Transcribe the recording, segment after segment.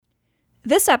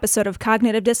This episode of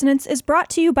Cognitive Dissonance is brought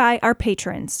to you by our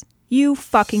patrons. You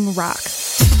fucking rock.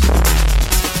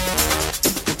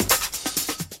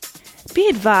 Be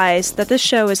advised that this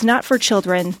show is not for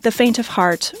children, the faint of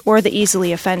heart, or the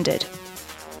easily offended.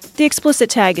 The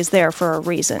explicit tag is there for a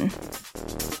reason.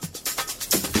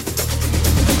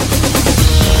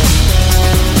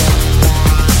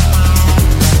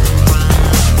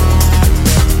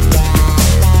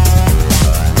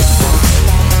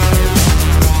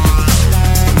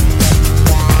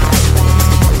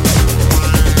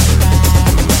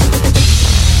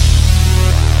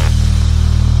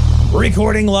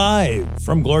 Recording live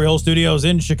from Glory Hole Studios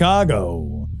in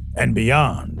Chicago and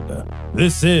beyond.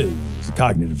 This is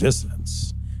Cognitive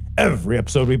Dissonance. Every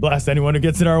episode we blast anyone who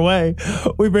gets in our way.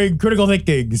 We bring critical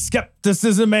thinking,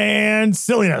 skepticism, and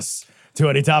silliness to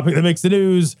any topic that makes the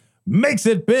news, makes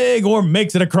it big, or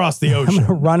makes it across the ocean. I'm going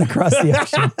to run across the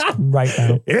ocean right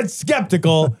now. It's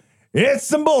skeptical, it's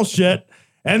some bullshit,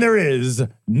 and there is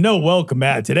no welcome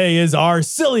at. Today is our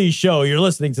silly show. You're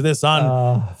listening to this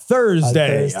on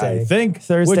Thursday, I think,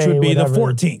 Thursday, which would be whatever, the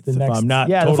 14th, if I'm not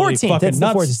totally the 14th. fucking It's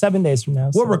nuts. the 14th, 7 days from now.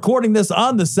 We're recording this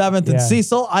on the 7th, and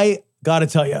Cecil, I gotta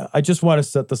tell you, I just want to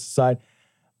set this aside.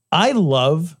 I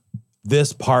love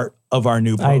this part of our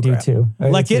new program. I do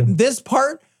too. This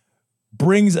part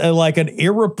brings an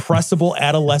irrepressible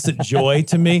adolescent joy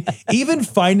to me. Even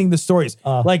finding the stories.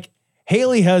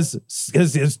 Haley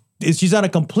she's on a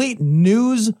complete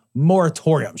news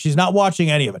moratorium. She's not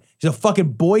watching any of it. She's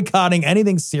fucking boycotting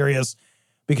anything serious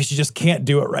because she just can't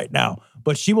do it right now.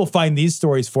 But she will find these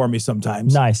stories for me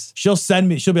sometimes. Nice. She'll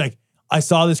be like, I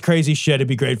saw this crazy shit. It'd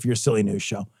be great for your silly news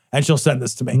show. And she'll send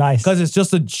this to me. Nice. Because it's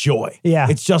just a joy. Yeah.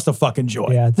 It's just a fucking joy.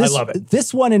 Yeah. I love it.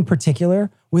 This one in particular,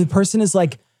 where the person is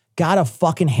like, got a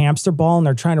fucking hamster ball and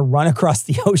they're trying to run across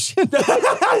the ocean.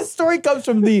 This story comes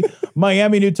from the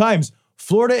Miami New Times.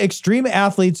 Florida extreme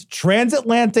athletes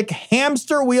transatlantic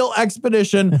hamster wheel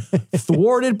expedition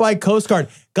thwarted by Coast Guard.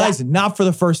 Guys, not for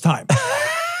the first time.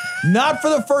 Not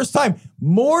for the first time.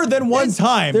 More than one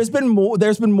time. There's been more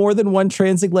than one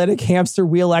transatlantic hamster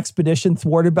wheel expedition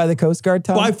thwarted by the Coast Guard,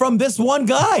 Tom. Why, from this one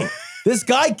guy. This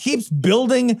guy keeps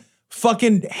building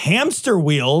fucking hamster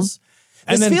wheels.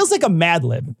 This feels like a Mad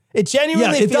Lib. It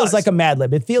genuinely feels like a Mad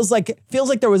Lib. It feels like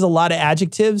there was a lot of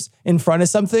adjectives in front of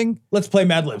something. Let's play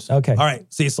Mad Libs. Okay. All right,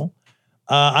 Cecil.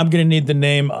 I'm going to need the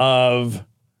name of,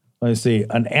 let's see,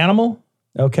 an animal.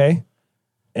 Okay.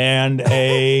 And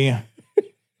a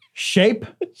shape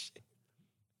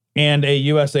and a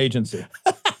U.S. agency.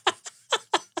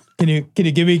 Can you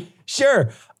give me?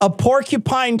 Sure. A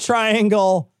porcupine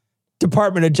triangle,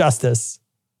 Department of Justice.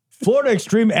 Florida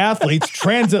extreme athletes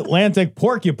transatlantic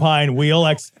porcupine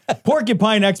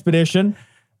expedition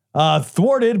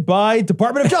thwarted by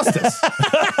Department of Justice.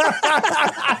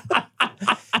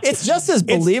 It's just as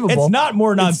believable. It's not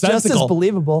more nonsensical. It's just as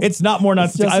believable. It's not more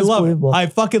nonsensical. I love it. I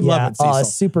fucking love it, Cecil. Oh,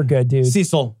 it's super good, dude.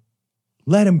 Cecil,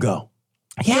 let him go.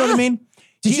 You know what I mean?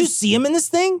 Did you see him in this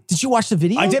thing? Did you watch the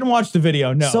video? I didn't watch the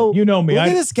video, no. So, you know me. Look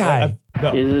at this guy.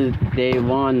 No. This is day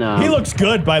one. He looks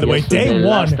good, by the way. Day one.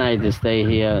 Last night, they stay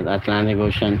here, Atlantic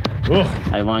Ocean. Ugh.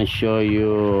 I want to show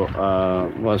you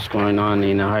what's going on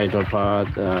in a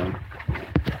hydropod.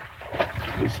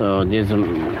 So this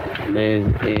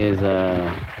is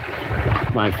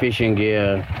my fishing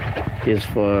gear. This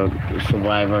for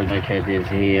survival jacket is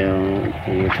here.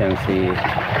 You can see.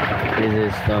 This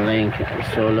is the Link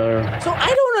Solar. So I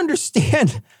don't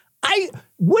understand.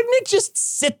 Wouldn't it just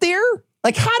sit there?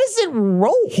 Like, how does it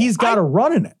roll? He's got to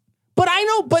run in it. But I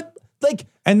know,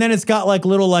 and then it's got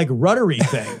little ruddery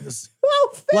things.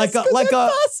 How fast could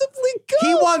that possibly go?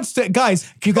 He wants to,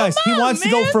 he wants to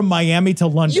go from Miami to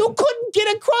London. You couldn't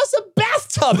get across a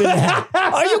bathtub in that.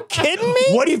 Are you kidding me?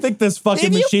 What do you think this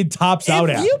fucking machine tops out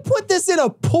at? If you put this in a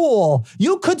pool,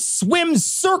 you could swim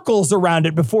circles around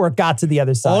it before it got to the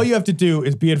other side. All you have to do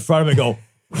is be in front of it and go.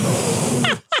 Get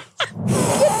the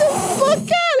fuck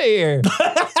out of here.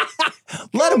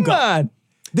 Let him go. On.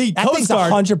 The that Coast thing's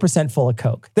Guard 100% full of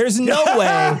coke. There's no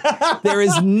way. There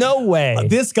is no way.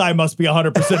 This guy must be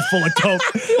 100% full of coke.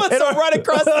 He wants to run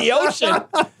across the ocean.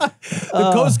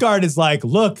 The Coast Guard is like,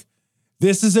 look,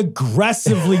 this is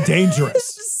aggressively dangerous.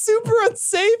 This is super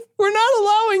unsafe. We're not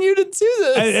allowing you to do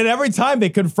this. And every time they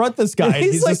confront this guy,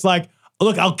 he's just like,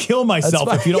 look, I'll kill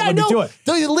myself if you don't let me do it.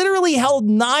 They literally held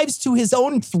knives to his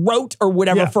own throat or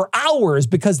whatever for hours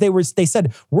because they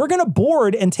said, we're going to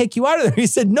board and take you out of there. He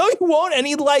said, no, you won't. And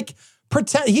he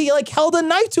held a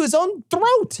knife to his own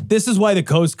throat. This is why the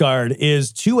Coast Guard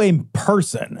is, to a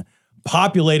person,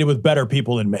 populated with better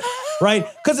people than me, right?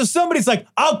 Because if somebody's like,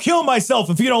 I'll kill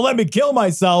myself if you don't let me kill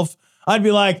myself, I'd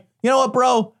be like, you know what,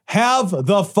 bro? Have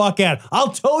the fuck at.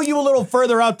 I'll tow you a little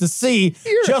further out to sea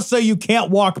just so you can't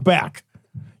walk back.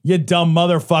 You dumb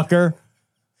motherfucker.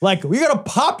 Like, we gotta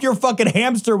pop your fucking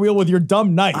hamster wheel with your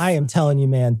dumb knife. I am telling you,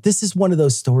 man, this is one of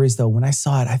those stories, though. When I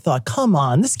saw it, I thought, come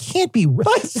on, this can't be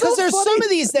real. Because there's some of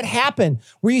these that happen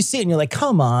where you see it and you're like,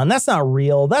 come on, that's not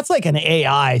real. That's like an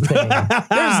AI thing.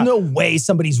 There's no way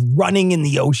somebody's running in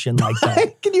the ocean like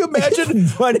that. Can you imagine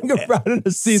running around in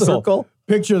a circle?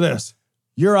 Picture this.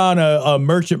 You're on a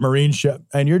merchant marine ship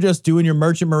and you're just doing your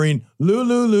merchant marine,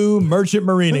 merchant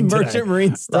marining today, merchant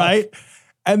marine stuff. Right?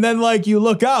 And then like you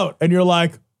look out and you're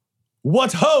like,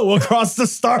 what ho across the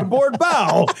starboard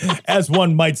bow, as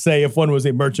one might say if one was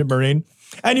a merchant marine.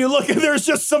 And you look and there's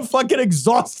just some fucking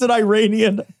exhausted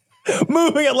Iranian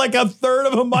moving at like a third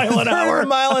of a mile an hour.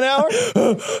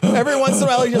 Every once in a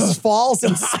while he just falls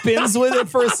and spins with it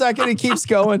for a second and keeps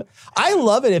going. I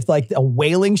love it if like a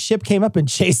whaling ship came up and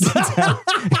chased him down.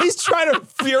 He's trying to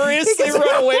furiously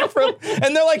run away from him,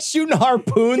 and they're like shooting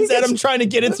harpoons at him trying to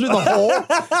get it through the hole.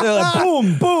 They're like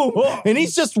boom, boom. And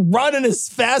he's just running as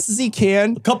fast as he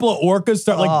can. A couple of orcas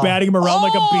start like batting him around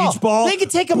like a beach ball. They could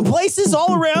take him places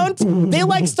all around. They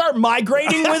like start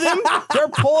migrating with him. They're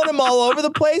pulling him all over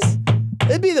the place.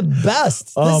 It'd be the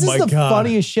best. This is the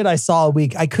funniest shit I saw all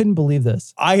week. I couldn't believe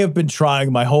this. I have been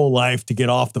trying my whole life to get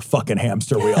off the fucking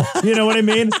hamster wheel. You know what I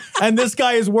mean? And this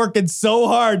guy is working so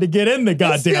hard to get in the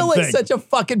goddamn thing. I feel like such a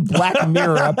fucking Black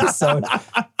Mirror episode.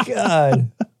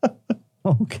 God.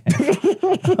 Okay.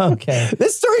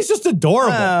 This story's just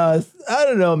adorable. I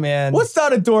don't know, man. What's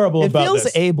not adorable about this?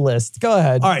 It feels ableist. Go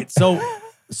ahead. All right,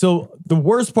 so the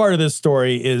worst part of this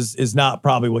story is not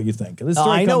probably what you think. This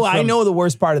story I know the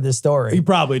worst part of this story. You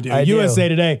probably do. USA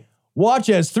Today. Watch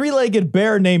as three-legged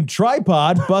bear named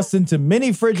Tripod busts into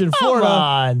mini fridge in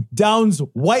Florida, downs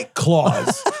White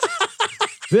Claws.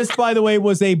 This, by the way,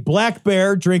 was a black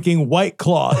bear drinking White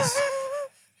Claws.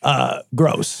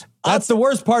 Gross. That's the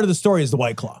worst part of the story is the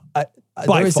White Claw.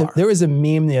 There was a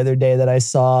meme the other day that I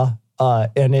saw,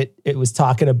 and it was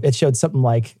it showed something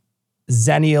like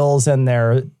Zennials and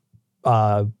their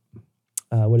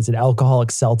what is it, alcoholic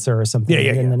seltzer or something.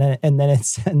 And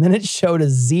then it showed a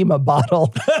Zima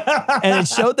bottle and it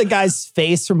showed the guy's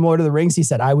face from Lord of the Rings. He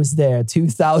said, I was there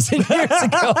 2,000 years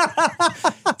ago.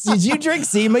 Did you drink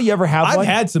Zima? You ever have one? I've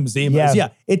had some Zimas. Yeah.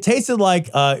 It tasted like,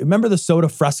 remember the soda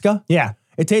Fresca? Yeah.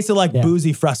 It tasted like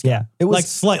boozy Fresca. Yeah. It was like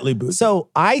slightly boozy. So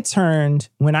when I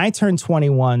turned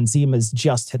 21, Zimas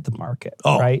just hit the market,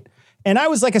 right? And I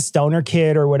was like a stoner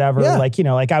kid or whatever. Yeah.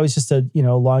 Like, I was just a,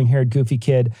 long-haired, goofy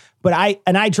kid. But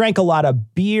I drank a lot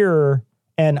of beer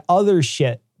and other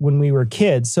shit when we were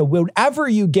kids. So whatever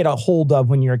you get a hold of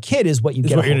when you're a kid is what you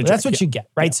get a hold of. That's what you get,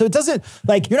 right? Yeah. So it doesn't,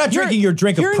 like... You're not drinking your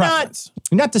drink of preference.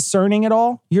 You're not discerning at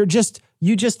all. You just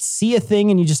see a thing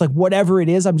and you just like, whatever it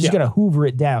is, I'm just going to hoover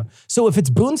it down. So if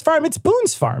it's Boone's Farm, it's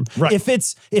Boone's Farm. Right.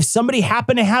 If somebody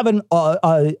happened to have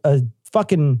a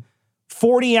fucking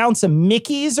 40 ounce of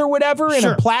Mickey's or whatever in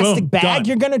a plastic bag,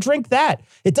 you're going to drink that.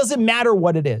 It doesn't matter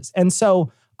what it is. And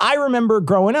so I remember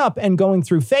growing up and going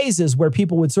through phases where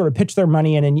people would sort of pitch their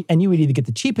money in and you would either get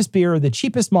the cheapest beer or the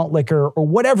cheapest malt liquor or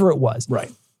whatever it was.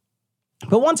 Right.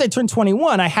 But once I turned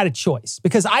 21, I had a choice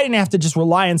because I didn't have to just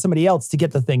rely on somebody else to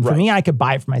get the thing. For me, I could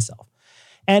buy it for myself.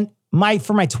 And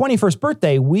for my 21st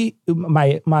birthday,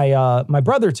 my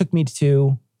brother took me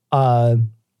to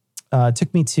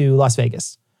Las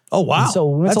Vegas. Oh, wow. And so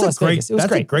we went to Las Vegas. It was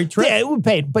great. A great trip. Yeah,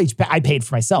 I paid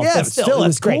for myself. Yeah, but still, it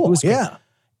was great. Cool. It was great. Yeah.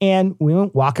 And we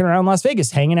went walking around Las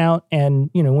Vegas, hanging out,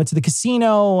 and went to the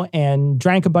casino and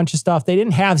drank a bunch of stuff. They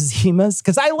didn't have Zimas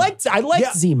because I liked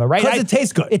Zima, right? Because it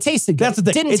tastes good. It tasted good. That's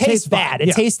the thing. It didn't taste bad.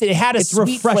 It had a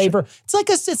sweet refreshing flavor.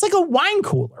 It's like a wine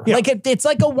cooler. Yeah. It's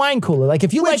like a wine cooler. Like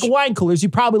if you like wine coolers, you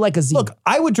probably like a Zima. Look,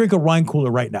 I would drink a wine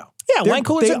cooler right now. Yeah, wine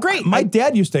coolers are great. My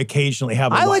dad used to occasionally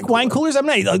have. I like wine coolers. I'm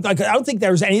not. I don't think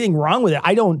there's anything wrong with it.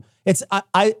 I don't.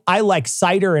 I like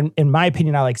cider, and in my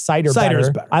opinion, I like cider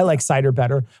better. I like cider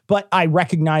better, but I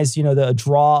recognize, the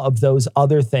draw of those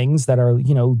other things that are,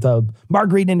 the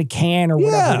margarita in a can or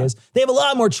whatever it is. They have a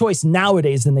lot more choice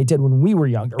nowadays than they did when we were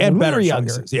younger. And when better we were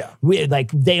younger, choices, yeah.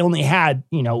 They only had,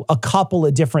 a couple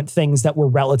of different things that were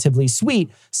relatively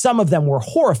sweet. Some of them were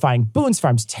horrifying. Boone's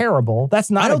Farm's terrible. That's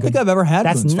not. I don't think I've ever had.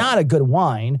 That's Boone's not Farm. a good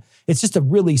wine. It's just a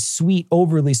really sweet,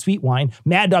 overly sweet wine.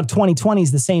 Mad Dog 2020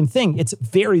 is the same thing. It's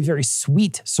very, very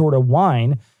sweet sort of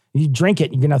wine. You drink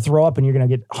it, you're going to throw up and you're going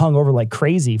to get hung over like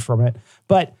crazy from it.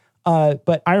 But I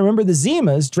remember the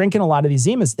Zimas, drinking a lot of these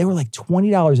Zimas. They were like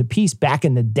 $20 a piece back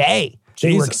in the day.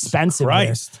 They were expensive.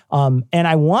 Christ. And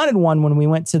I wanted one when we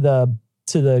went to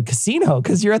the casino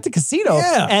because you're at the casino.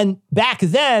 Yeah. And back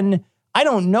then, I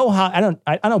don't know how,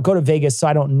 I don't go to Vegas, so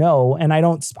I don't know. And I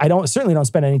certainly don't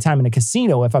spend any time in a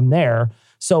casino if I'm there.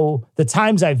 So the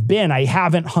times I've been, I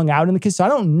haven't hung out in the casino. I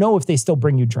don't know if they still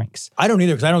bring you drinks. I don't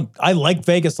either because I like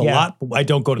Vegas a lot, but I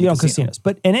don't go to the casinos.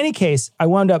 But in any case, I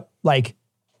wound up like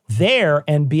there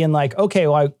and being like, okay,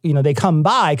 well, they come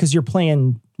by because you're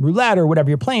playing roulette or whatever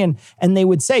you're playing, and they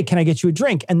would say, can I get you a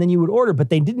drink? And then you would order, but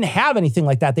they didn't have anything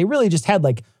like that. They really just had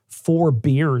like 4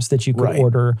 beers that you could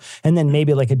order, and then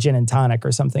maybe like a gin and tonic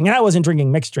or something. And I wasn't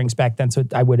drinking mixed drinks back then, so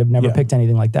I would have never picked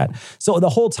anything like that. So the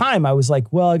whole time I was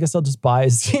like, well, I guess I'll just buy a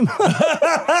team.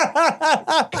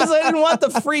 Because I didn't want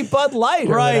the free Bud Light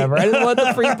or whatever. I didn't want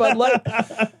the free Bud Light.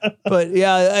 But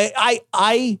yeah,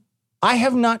 I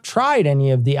have not tried any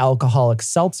of the alcoholic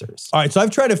seltzers. All right, so I've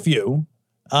tried a few.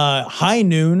 High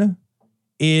Noon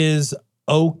is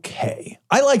okay.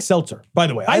 I like seltzer, by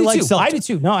the way. I like seltzer. I do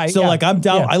too. No, like I'm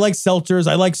down. Yeah. I like seltzers.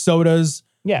 I like sodas.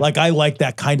 Yeah. Like I like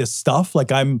that kind of stuff.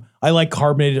 Like I like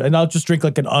carbonated, and I'll just drink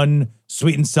like an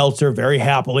unsweetened seltzer very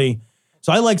happily.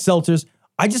 So I like seltzers.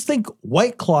 I just think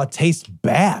White Claw tastes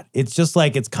bad. It's just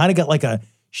like, it's kind of got like a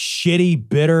shitty,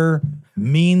 bitter,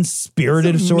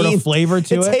 mean-spirited sort of flavor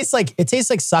to it. It tastes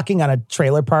like sucking on a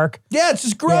trailer park. Yeah, it's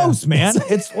just gross, man.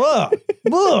 It's ugh.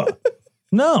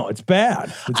 No, it's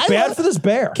bad. It's bad for this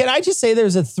bear. Can I just say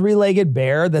there's a 3-legged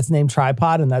bear that's named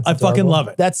Tripod, and that's adorable. I fucking love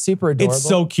it. That's super adorable. It's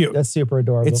so cute. That's super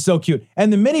adorable. It's so cute.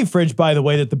 And the mini fridge, by the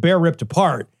way, that the bear ripped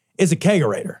apart is a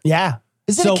kegerator. Yeah.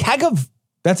 Is it a keg of...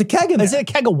 That's a keg in there. Is it a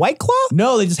keg of White Claw?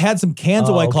 No, they just had some cans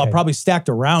of White Claw probably stacked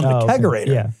around the kegerator.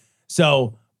 Okay. Yeah.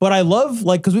 So... But I love,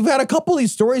 like, because we've had a couple of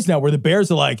these stories now where the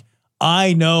bears are like,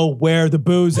 I know where the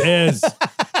booze is.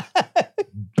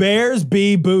 Bears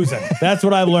be boozing. That's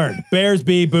what I've learned. Bears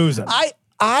be boozing.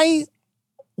 I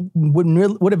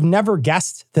would have never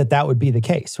guessed that would be the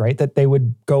case, right? That they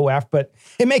would go after, but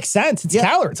it makes sense. It's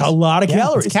calories. It's a lot of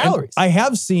calories. It's calories. And I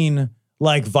have seen,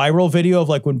 like, viral video of,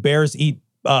 like, when bears eat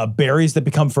berries that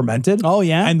become fermented. Oh,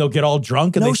 yeah? And they'll get all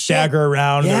drunk and they stagger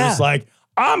around. And they're just like,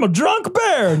 I'm a drunk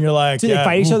bear. And you're like, do they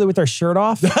fight each other with their shirt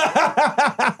off? It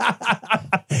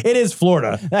is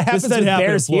Florida. That happens with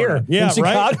bears here in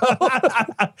Chicago.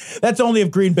 Right? That's only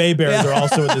if Green Bay Bears are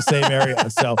also in the same area.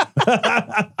 So,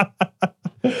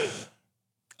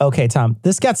 okay, Tom,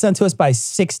 this got sent to us by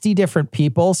 60 different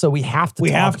people, so we have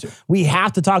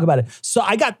to talk about it. So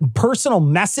I got personal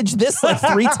message this like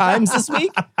 3 times this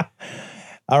week.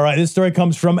 All right, this story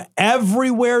comes from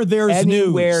Everywhere There's News.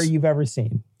 Anywhere you've ever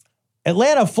seen.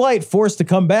 Atlanta flight forced to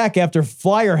come back after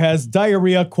flyer has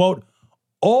diarrhea, quote,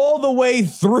 all the way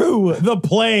through the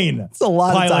plane. That's a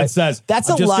lot pilot of diarrhea. says. That's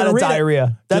a lot of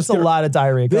diarrhea. That's a lot of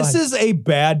diarrhea. This is a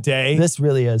bad day. This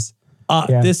really is.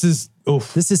 This is,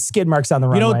 oof. This is skid marks on the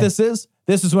runway. You know what this is?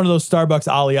 This is one of those Starbucks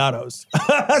Aliados.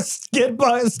 skid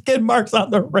marks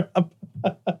on the ramp.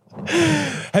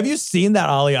 Have you seen that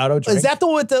Aliado drink? Is that the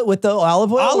one with the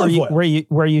olive oil? Olive oil.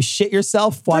 Where you shit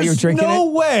yourself while you're drinking no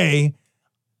it? Way.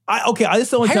 This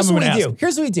is the only time I'm going to ask.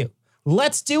 Here's what we do.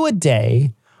 Let's do a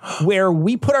day where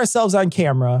we put ourselves on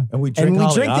camera and we drink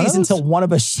these until one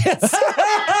of us shits.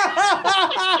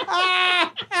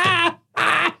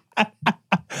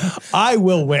 I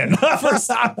will win.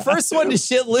 First one to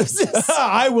shit loses.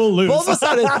 I will lose. Both of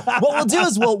us what we'll do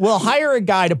is we'll hire a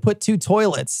guy to put 2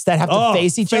 toilets that have to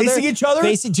face each other. Facing each other?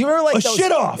 Do you remember like those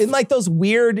shit off. in like those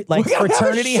weird like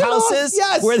fraternity houses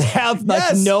where they have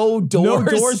like no doors? No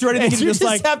doors or anything. You just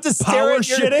like, have to stare at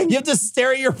shitting. You have to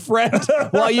stare at your friend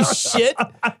while you shit.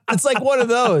 It's like one of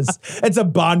those. It's a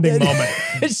bonding moment.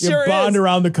 It sure bond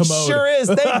around the commode. Sure is.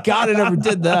 Thank God I never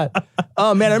did that.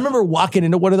 Oh man, I remember walking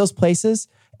into one of those places.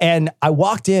 And I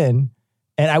walked in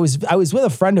and I was with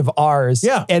a friend of ours.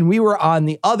 Yeah. And we were on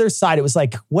the other side. It was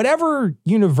like whatever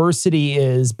university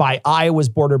is by Iowa's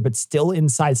border, but still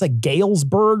inside. It's like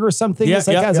Galesburg or something. It's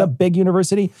like has a big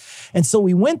university. And so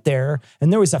we went there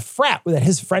and there was a frat that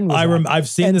his friend was at. I've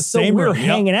seen the same we were room.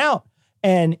 hanging out.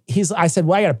 And I said,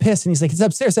 well, I got to piss. And he's like, it's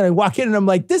upstairs. And I walk in and I'm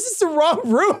like, this is the wrong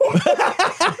room.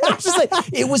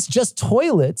 It was just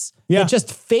toilets that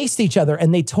just faced each other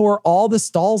and they tore all the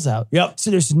stalls out. Yep.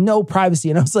 So there's no privacy.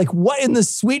 And I was like, what in the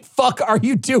sweet fuck are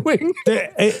you doing?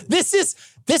 This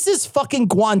is fucking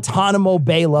Guantanamo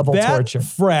Bay level torture.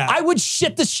 Frat. I would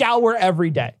shit the shower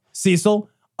every day. Cecil,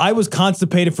 I was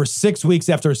constipated for 6 weeks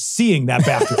after seeing that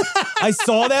bathroom. I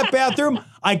saw that bathroom.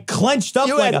 I clenched up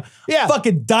a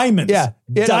fucking diamonds. Yeah.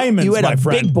 Diamonds, you had my a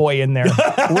friend. big boy in there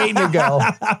waiting to go.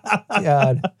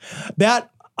 God.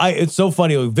 It's so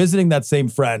funny visiting that same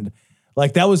friend.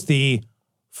 Like that was the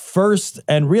first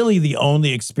and really the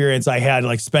only experience I had,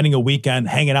 like spending a weekend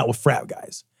hanging out with frat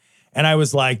guys. And I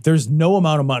was like, there's no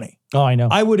amount of money. Oh, I know.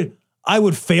 I would I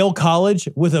would fail college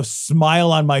with a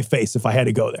smile on my face if I had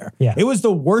to go there. Yeah. It was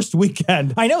the worst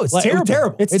weekend. I know, it's Like, terrible. It was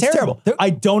terrible. It's terrible. I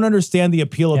don't understand the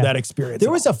appeal of that experience.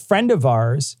 There was a friend of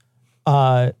ours,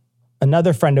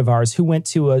 another friend of ours, who went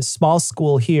to a small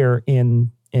school here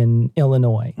in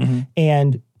Illinois.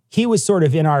 And he was sort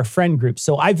of in our friend group.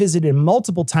 So I visited him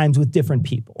multiple times with different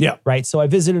people. Yeah. Right. So I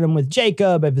visited him with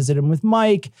Jacob. I visited him with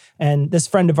Mike. And this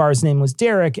friend of ours' name was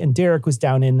Derek. And Derek was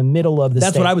down in the middle of the state.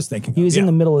 That's what I was thinking. He was in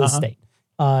the middle of the state.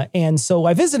 And so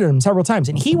I visited him several times.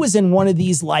 And he was in one of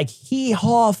these like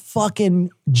hee-haw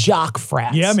fucking jock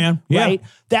frats. Yeah, man. Yeah. Right?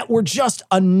 That were just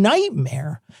a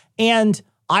nightmare. And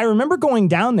I remember going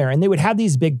down there and they would have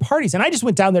these big parties. And I just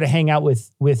went down there to hang out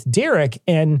with Derek,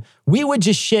 and we would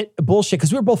just bullshit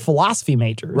because we were both philosophy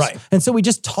majors. Right. And so we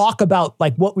just talk about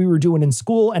like what we were doing in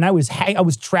school. And I was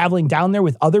traveling down there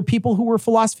with other people who were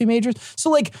philosophy majors. So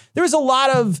like there was a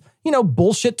lot of,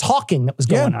 bullshit talking that was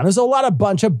going on. There's a lot of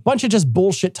bunch of just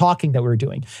bullshit talking that we were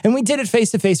doing. And we did it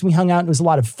face to face. We hung out and it was a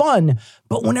lot of fun.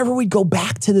 But whenever we'd go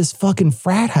back to this fucking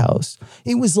frat house,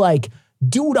 it was like,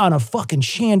 dude on a fucking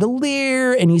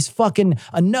chandelier, and he's fucking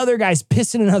another guy's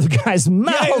pissing another guy's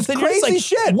mouth. Yeah, it was and you're just crazy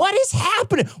like, shit. What is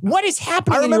happening? What is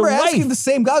happening? I remember in your asking life? the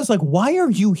same guy. I was like, why are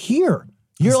you here?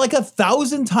 You're like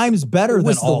 1,000 times better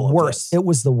than all of this. It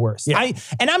was the worst. Yeah.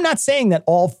 And I'm not saying that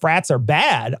all frats are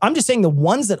bad. I'm just saying the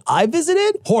ones that I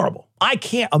visited, Horrible. I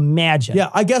can't imagine.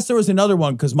 Yeah, I guess there was another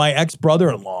one because my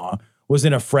ex-brother-in-law was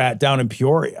in a frat down in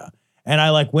Peoria. And I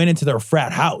like went into their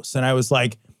frat house and I was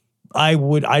like, I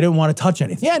didn't want to touch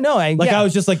anything. Yeah, no, I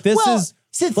was just like, this is.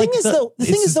 See, the thing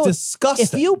is though, disgusting.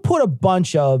 If you put a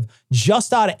bunch of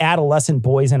just out of adolescent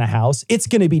boys in a house, it's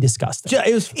going to be disgusting.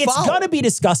 It's going to be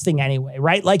disgusting anyway,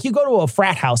 right? Like you go to a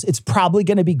frat house, it's probably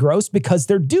going to be gross because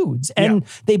they're dudes and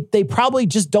they probably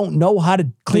just don't know how to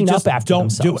clean up after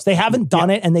themselves. They haven't done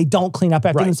it and they don't clean up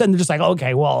after themselves. And they're just like,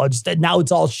 okay, well, now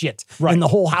it's all shit. Right. And the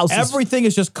whole house everything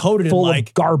is just coated full in like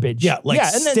of garbage. Yeah, like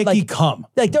sticky cum.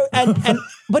 Like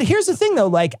but here's the thing though,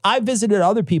 like I visited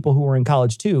other people who were in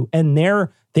college too, and there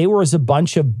was a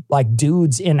bunch of like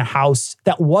dudes in a house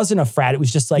that wasn't a frat. It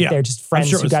was just like they're just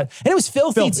friends who got, and it was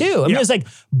filthy too. I mean, it was like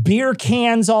beer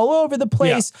cans all over the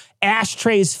place,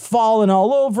 ashtrays falling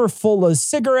all over, full of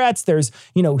cigarettes. There's,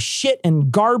 shit and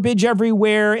garbage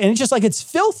everywhere. And it's just like, it's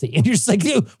filthy. And you're just like,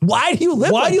 dude, why do you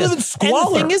live Why like do you this? live in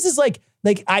squalor? And the thing is like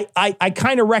I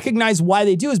kind of recognize why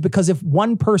they do is because if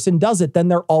one person does it, then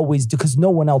they're always because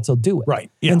no one else will do it. Right.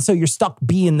 Yeah. And so you're stuck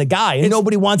being the guy and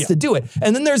nobody wants to do it.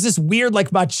 And then there's this weird like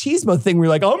machismo thing where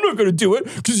you're like, I'm not going to do it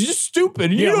because you're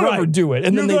stupid and you don't ever do it.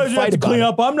 And then they fight about clean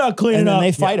up. I'm not cleaning up. And then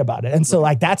they fight about it. And so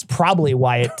like, that's probably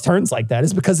why it turns like that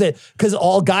is because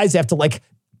all guys have to like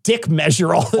dick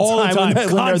measure all the time. When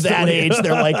they're that age.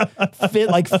 They're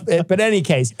like fit, but in any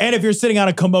case. And if you're sitting on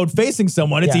a commode facing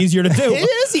someone, it's easier to do. It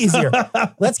is easier.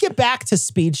 Let's get back to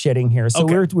speed shitting here. So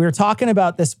we were talking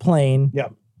about this plane. Yeah.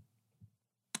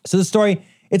 So the story,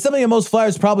 it's something that most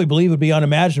flyers probably believe would be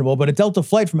unimaginable, but a Delta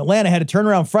flight from Atlanta had to turn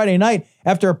around Friday night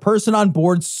after a person on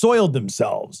board soiled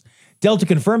themselves. Delta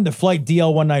confirmed the flight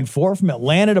DL-194 from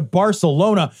Atlanta to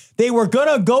Barcelona. They were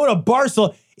going to go to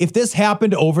Barcelona. If this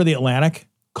happened over the Atlantic,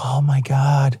 oh my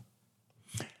God.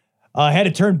 Had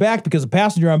to turn back because a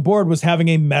passenger on board was having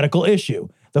a medical issue.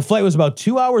 The flight was about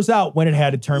 2 hours out when it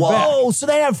had to turn back. Whoa, so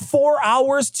they have 4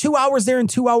 hours, 2 hours there and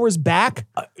 2 hours back?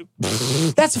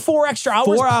 That's 4 extra hours.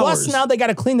 4 hours. Plus now they got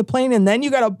to clean the plane and then you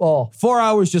got to, 4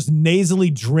 hours just nasally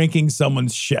drinking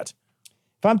someone's shit.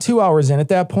 If I'm 2 hours in at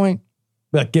that point,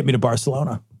 Like, get me to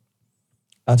Barcelona.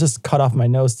 I'll just cut off my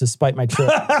nose to spite my trip.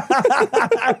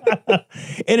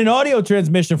 In an audio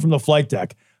transmission from the flight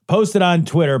deck, posted on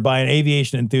Twitter by an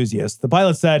aviation enthusiast, the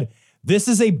pilot said, "This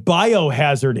is a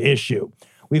biohazard issue.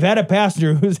 We've had a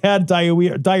passenger who's had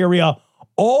diarrhea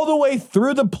all the way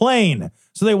through the plane.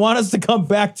 So they want us to come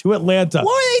back to Atlanta."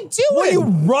 What are they doing? What are you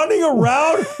running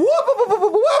around?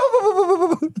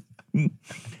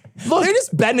 Look, they're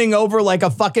just bending over like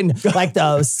a fucking, like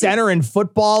the center in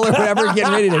football or whatever,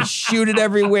 getting ready to shoot it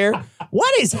everywhere.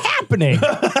 What is happening?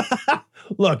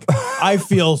 Look, I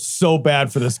feel so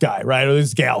bad for this guy, right? Or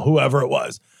this gal, whoever it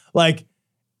was. Like,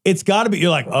 it's got to be, you're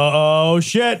like, oh,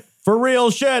 shit, for real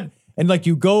shit. And like,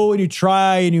 you go and you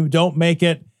try and you don't make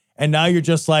it. And now you're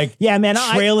just like, yeah, man,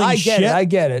 trailing I get shit it. I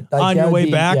get it. on your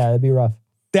way back. Yeah, it'd be rough.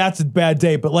 That's a bad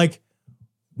day. But like,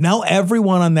 now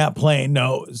everyone on that plane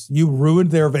knows you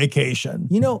ruined their vacation.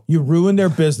 You ruined their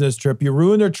business trip. You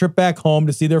ruined their trip back home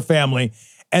to see their family.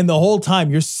 And the whole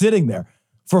time you're sitting there.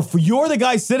 For you're the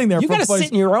guy sitting there. You got to sit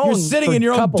in your own. You're sitting in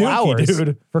your own dookie, hours,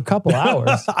 dude. For a couple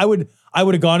hours. I would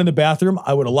have gone in the bathroom.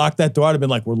 I would have locked that door. I'd have been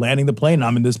like, we're landing the plane. And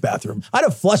I'm in this bathroom. I'd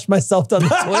have flushed myself down the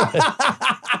toilet.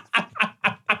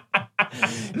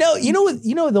 No, you know what?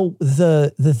 You know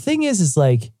the thing is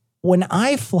like when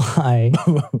I fly,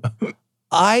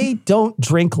 I don't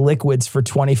drink liquids for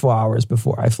 24 hours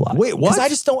before I fly. Wait, what? Because I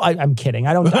just don't. I'm kidding.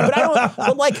 I don't. But I don't.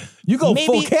 But like you go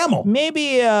full camel. Maybe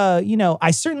you know.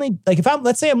 I certainly like if I'm.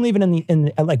 Let's say I'm leaving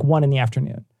at like 1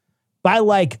 p.m. By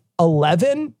like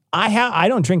 11. I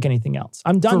don't drink anything else.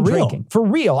 I'm done drinking. For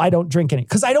real, I don't drink any.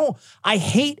 Because I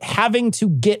hate having to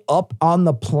get up on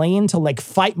the plane to like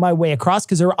fight my way across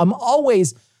because I'm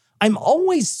always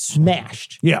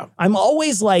smashed. Yeah. I'm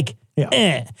always like,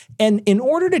 eh. And in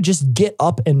order to just get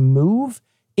up and move,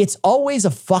 it's always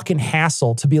a fucking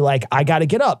hassle to be like, I got to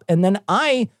get up. And then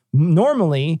I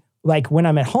normally, like when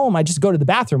I'm at home, I just go to the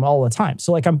bathroom all the time.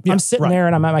 So like I'm sitting there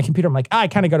and I'm at my computer. I'm like, I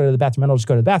kind of go to the bathroom and I'll just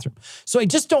go to the bathroom. So I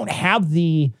just don't have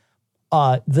the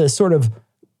sort of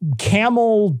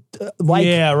camel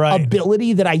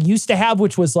ability that I used to have,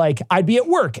 which was like, I'd be at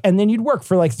work and then you'd work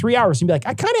for like 3 hours and be like,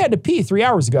 I kind of had to pee 3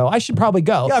 hours ago. I should probably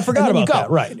go. Yeah, I forgot about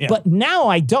that. Right. Yeah. But now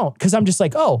I don't because I'm just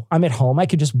like, oh, I'm at home. I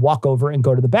could just walk over and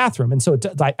go to the bathroom. And so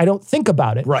I don't think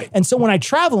about it. Right. And so when I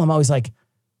travel, I'm always like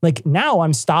now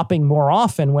I'm stopping more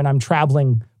often when I'm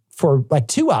traveling for like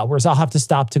 2 hours. I'll have to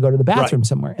stop to go to the bathroom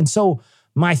somewhere. And so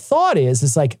my thought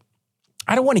is like,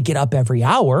 I don't want to get up every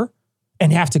hour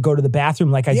and have to go to the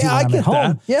bathroom like I do when I'm at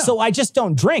home. Yeah. So I just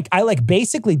don't drink. I like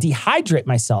basically dehydrate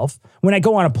myself when I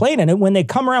go on a plane. And when they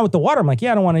come around with the water, I'm like,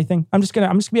 yeah, I don't want anything. I'm just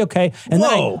gonna be okay. And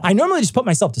then I normally just put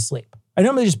myself to sleep. So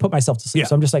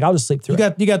I'm just like, I'll just sleep through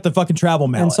it. You got the fucking travel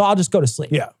mallet. And so I'll just go to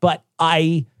sleep. Yeah. But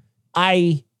I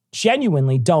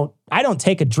genuinely don't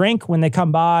take a drink when they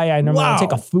come by. I normally don't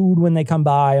take a food when they come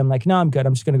by. I'm like, no, I'm good.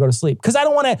 I'm just gonna go to sleep. Because I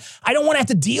don't want to have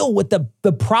to deal with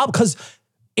the problem. Because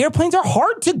airplanes are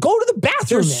hard to go to the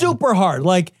bathroom. They're super hard.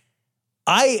 Like,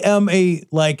 I am a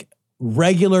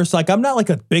regular, so like I'm not like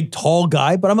a big tall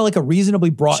guy, but I'm like a reasonably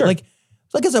broad. Sure.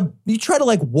 You try to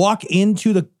like walk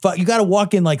into you got to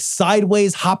walk in like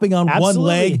sideways, hopping on one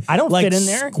leg. I don't fit in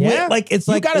there. Yeah. Like it's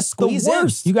you like gotta squeeze the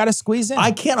worst. in. You got to squeeze in.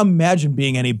 I can't imagine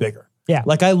being any bigger. Yeah.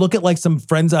 Like I look at like some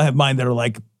friends I have mine that are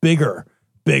like bigger,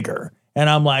 and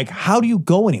I'm like, how do you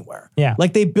go anywhere? Yeah.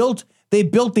 Like they built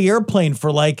the airplane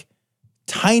for like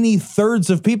tiny thirds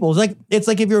of people. It's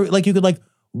like if you're like you could like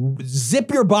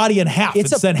zip your body in half and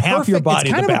send half your body.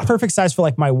 It's kind of a perfect size for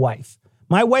like my wife.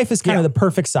 My wife is kind of the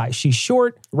perfect size. She's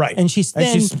short, right, and she's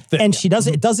thin, and she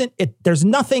doesn't. There's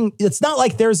nothing. It's not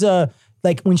like there's a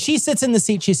like when she sits in the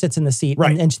seat, she sits in the seat,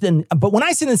 right. But when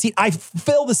I sit in the seat, I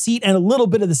fill the seat and a little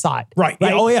bit of the side, right?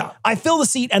 Yeah. Oh yeah, I fill the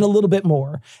seat and a little bit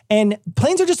more. And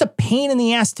planes are just a pain in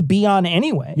the ass to be on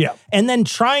anyway. Yeah, and then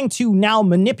trying to now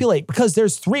manipulate because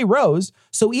there's 3 rows,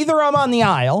 so either I'm on the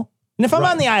aisle. And if I'm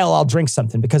on the aisle, I'll drink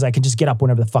something because I can just get up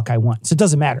whenever the fuck I want. So it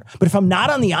doesn't matter. But if I'm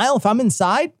not on the aisle, if I'm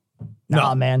inside,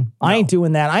 nah, man, I ain't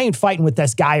doing that. I ain't fighting with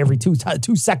this guy every 2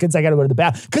 seconds. I got to go to the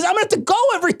bathroom because I'm going to have to go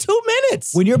every 2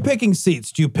 minutes. When you're picking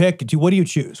seats, what do you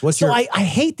choose? I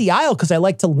hate the aisle because I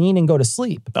like to lean and go to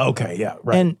sleep. Okay, yeah,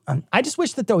 right. And I just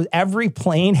wish that every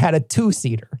plane had a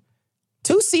 2-seater.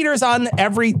 2-seaters on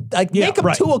every, make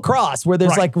them 2 across where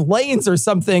there's like lanes or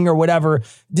something or whatever.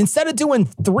 Instead of doing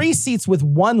 3 seats with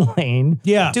 1 lane,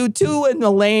 do 2 in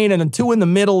the lane and 2 in the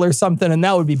middle or something, and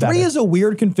that would be better. 3 is a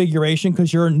weird configuration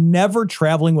because you're never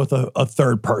traveling with a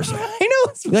third person. I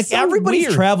know. It's like so everybody's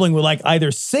weird. traveling with like either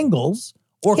singles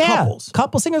or couples.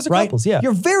 Singles or couples, yeah.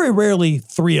 You're very rarely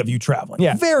 3 of you traveling.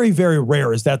 Yeah. Very, very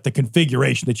rare is that the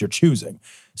configuration that you're choosing.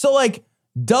 So like,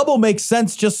 double makes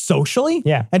sense just socially.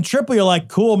 Yeah. And triple, you're like,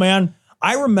 cool, man.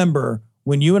 I remember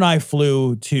when you and I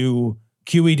flew to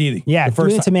QED. Yeah, the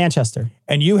first to Manchester.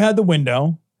 And you had the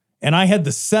window and I had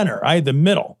the center. I had the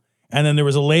middle. And then there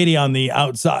was a lady on the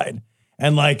outside.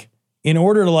 And like, in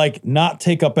order to like not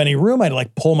take up any room, I had to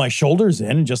like pull my shoulders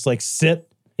in and just like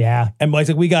sit. Yeah. And like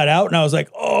we got out and I was like,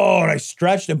 oh, and I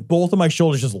stretched and both of my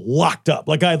shoulders just locked up.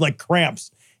 Like I had like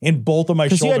cramps in both of my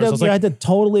shoulders. You had to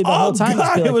totally the whole time.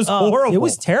 God, it was horrible. It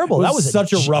was terrible. That was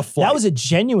such a rough flight. That was a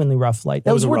genuinely rough flight.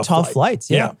 Those were tough flights.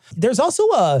 Yeah. There's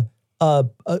also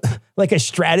like a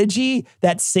strategy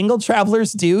that single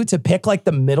travelers do to pick like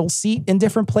the middle seat in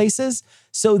different places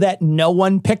so that no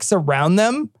one picks around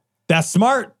them. That's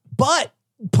smart. But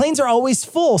planes are always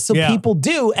full, so people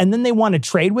do, and then they want to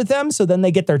trade with them, so then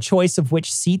they get their choice of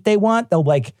which seat they want. They'll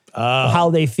like how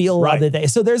they feel other day.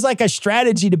 So there's like a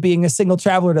strategy to being a single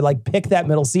traveler to like pick that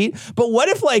middle seat. But what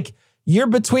if like you're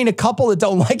between a couple that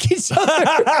don't like each other?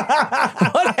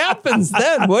 What happens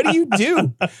then? What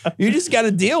do? You just got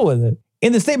to deal with it.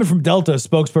 In the statement from Delta, a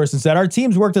spokesperson said, our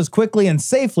teams worked as quickly and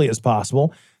safely as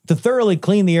possible to thoroughly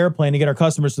clean the airplane to get our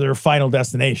customers to their final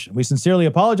destination. We sincerely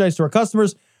apologize to our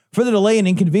customers for the delay and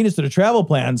inconvenience to the travel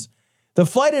plans. The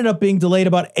flight ended up being delayed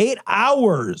about 8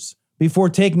 hours before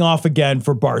taking off again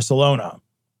for Barcelona.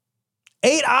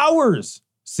 8 hours,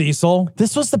 Cecil.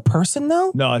 This was the person,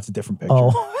 though? No, it's a different picture.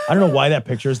 Oh. I don't know why that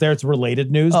picture is there. It's related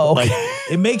news. Oh, but okay.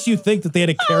 like, it makes you think that they had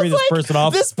to carry this person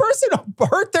off. This person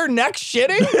hurt their neck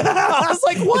shitting? I was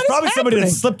like, what it's is probably somebody that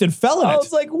happening? slipped and fell in I it.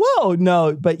 was like, whoa,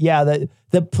 no. But yeah,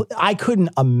 I couldn't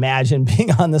imagine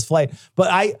being on this flight. But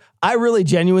I really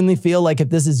genuinely feel like if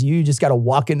this is you, you just got to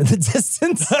walk into the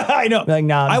distance. I know. Like,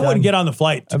 nah, I wouldn't get on the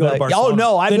flight to go to Barcelona. Oh,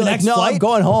 no. I'd The be like, next no, flight? I'm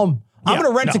going home. I'm Yeah,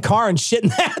 going to rent no. a car and shit in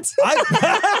that.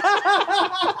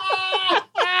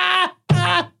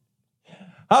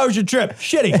 How was your trip?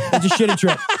 Shitty. It's a shitty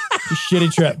trip. It's a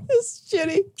shitty trip. It's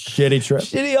shitty. Shitty trip.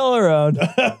 Shitty all around.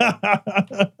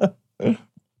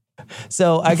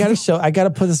 So I got to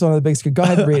put this on the big screen. Go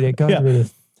ahead and read it. Go ahead and read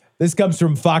it. This comes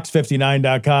from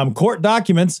Fox59.com. Court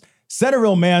documents.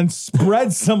 Centerville man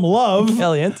spread some love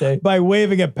Caliente. by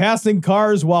waving at passing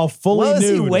cars while fully What is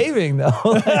nude. he waving, though?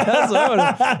 That's what I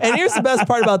wanna- and here's the best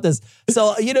part about this.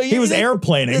 So, you know, He was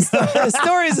airplaning. The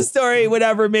story is a story,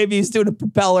 whatever. Maybe he's doing a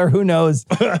propeller. Who knows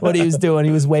what he was doing?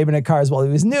 He was waving at cars while he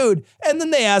was nude. And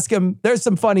then they ask him, there's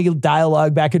some funny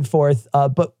dialogue back and forth,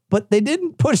 but they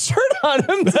didn't put a shirt on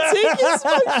him to take his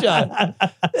mugshot.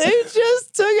 They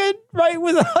just took it right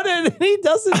without it, and he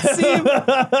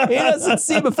doesn't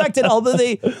seem affected. Although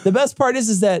the best part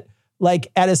is that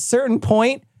like at a certain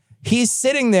point, he's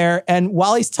sitting there, and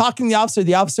while he's talking to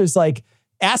the officer's like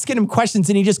asking him questions,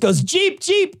 and he just goes, Jeep,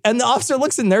 Jeep. And the officer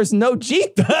looks, and there's no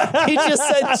Jeep. He just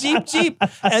said Jeep, Jeep.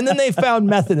 And then they found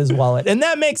meth in his wallet. And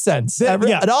that makes sense.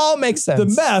 It all makes sense.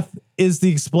 The meth is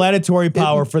the explanatory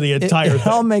power for the entire It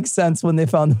thing. all makes sense when they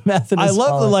found the meth in his I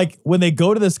love wallet. that, like, when they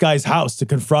go to this guy's house to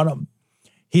confront him,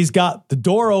 he's got the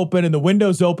door open and the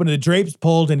windows open and the drapes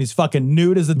pulled and he's fucking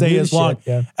nude as the day Nude is long. shit,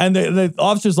 yeah. And the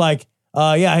officer's like,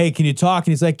 yeah, hey, can you talk?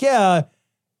 And he's like, yeah,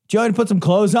 do you want me to put some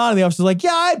clothes on? And the officer's like,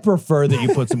 yeah, I'd prefer that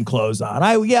you put some clothes on.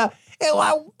 We're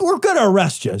going to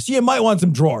arrest you. So you might want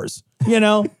some drawers. You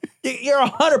know, you're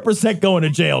 100% going to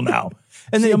jail now.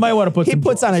 And then you might want to put He some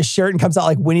puts on a shirt and comes out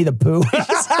like Winnie the Pooh.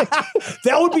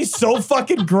 that would be so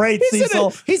fucking great,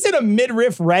 Cecil. He's in a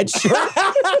midriff red shirt.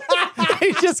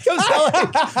 He just comes out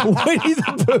like Winnie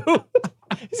the Pooh.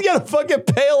 He's got a fucking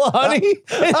pail of honey.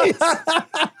 And he's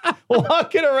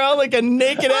walking around like a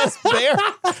naked ass bear.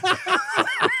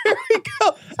 Here we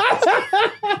go.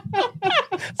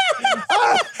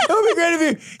 It would be great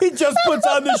if he just puts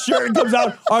on the shirt and comes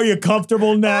out, are you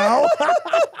comfortable now?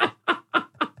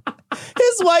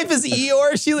 His wife is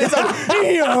Eeyore. She leaves like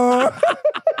Eeyore.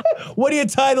 What do you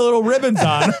tie the little ribbons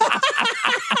on?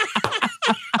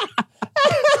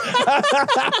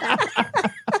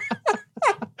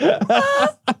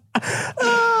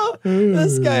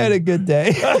 this guy had a good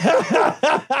day.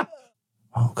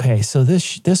 Okay, so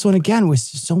this one again was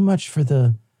so much for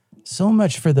the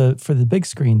big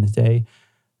screen today.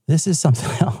 This is something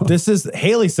else.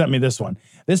 Haley sent me this one.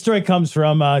 This story comes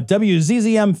from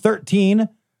WZZM 13.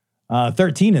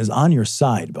 13 is on your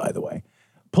side, by the way.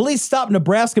 Police stopped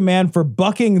Nebraska man for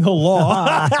bucking the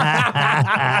law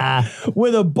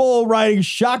with a bull riding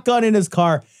shotgun in his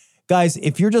car. Guys,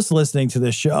 if you're just listening to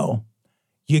this show,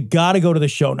 you got to go to the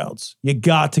show notes. You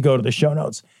got to go to the show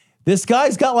notes. This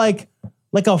guy's got like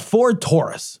a Ford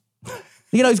Taurus.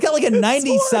 You know, he's got like a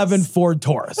 97 Ford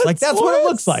Taurus. Like that's what it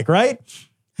looks like, right?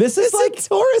 This is like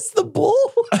Taurus the bull.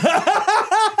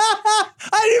 I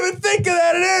didn't even think of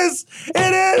that. It is.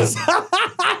 It is.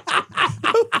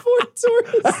 Ford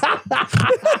Taurus.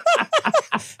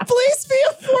 Please be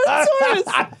a Ford Taurus.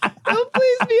 Oh,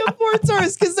 please be a Ford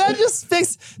Taurus, because that just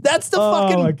fixes. That's the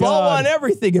fucking bow on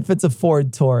everything. If it's a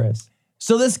Ford Taurus.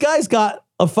 So this guy's got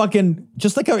a fucking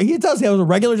he does have a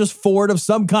regular just Ford of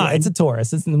some kind. Yeah, it's a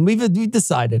Taurus. We've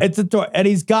decided It's a Taurus, and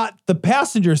he's got the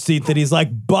passenger seat that he's like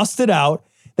busted out.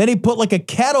 Then he put like a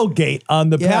cattle gate on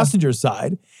the passenger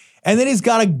side. And then he's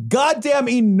got a goddamn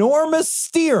enormous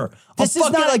steer. This is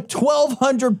fucking not like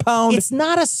 1,200 pound. It's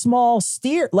not a small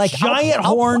steer. Like giant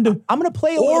horned. I'm going to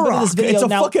play a little bit of this video. It's a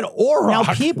fucking auroch.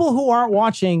 Now, people who aren't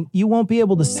watching, you won't be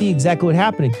able to see exactly what's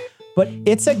happening. But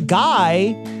it's a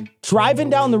guy driving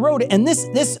down the road. And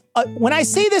when I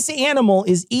say this animal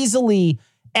is easily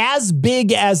as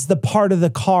big as the part of the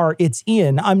car it's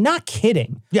in, I'm not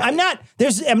kidding. Yeah. I'm not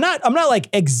like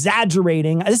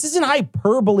exaggerating. This isn't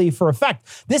hyperbole for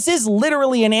effect. This is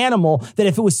literally an animal that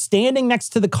if it was standing next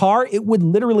to the car, it would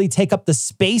literally take up the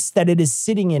space that it is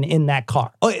sitting in that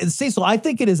car. Oh, Cecil, I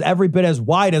think it is every bit as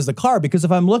wide as the car, because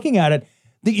if I'm looking at it,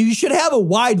 you should have a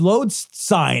wide load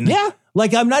sign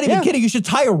Like, I'm not even kidding. You should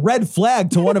tie a red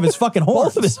flag to one of his fucking horns.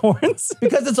 Both of his horns.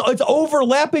 Because it's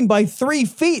overlapping by 3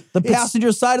 feet, the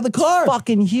passenger side of the car.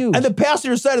 Fucking huge. And the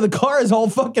passenger side of the car is all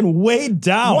fucking weighed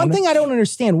down. One thing I don't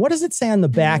understand, what does it say on the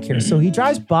back here? So he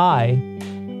drives by,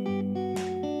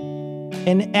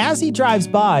 and as he drives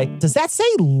by, does that say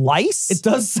lice? It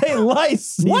does say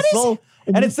lice. What is...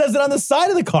 And it says it on the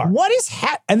side of the car. What is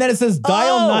And then it says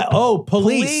dial 9. Oh,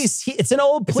 police. It's an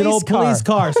old police car. Police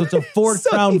car. So it's a Ford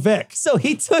Crown Vic. So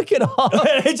he took it off.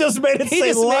 It just made it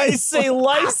say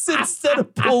lice. Instead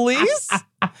of police.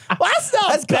 Well,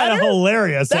 that's kind of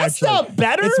hilarious. That's not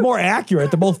better. It's more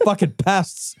accurate. They're both fucking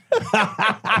pests.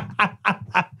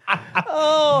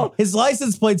 His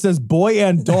license plate says boy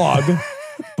and dog,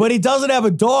 but he doesn't have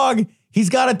a dog. He's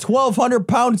got a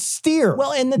 1,200-pound steer.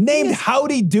 Well, and named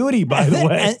Howdy Doody, by the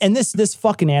way. And this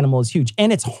fucking animal is huge,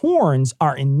 and its horns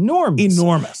are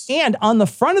enormous. And on the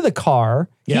front of the car,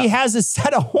 he has a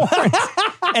set of horns.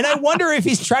 And I wonder if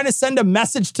he's trying to send a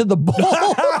message to the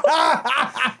bull.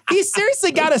 He's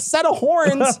seriously got a set of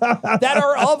horns that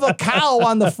are of a cow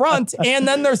on the front, and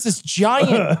then there's this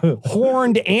giant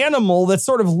horned animal that's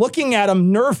sort of looking at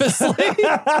him nervously.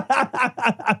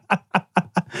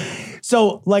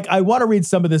 So, like, I want to read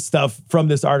some of this stuff from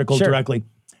this article directly.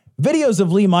 Videos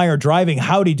of Lee Meyer driving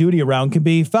Howdy Doody around can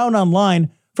be found online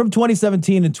from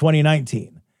 2017 and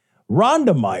 2019.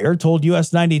 Rhonda Meyer told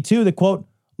US 92 that, quote,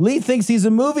 Lee thinks he's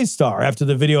a movie star after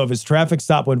the video of his traffic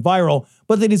stop went viral,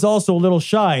 but that he's also a little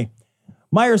shy.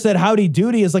 Meyer said Howdy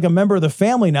Doody is like a member of the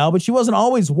family now, but she wasn't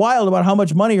always wild about how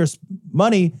much money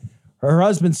her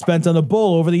husband spent on the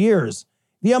bull over the years.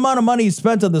 The amount of money he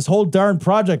spent on this whole darn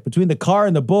project between the car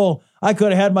and the bull, I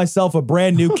could have had myself a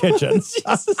brand new kitchen. Jesus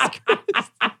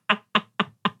Christ.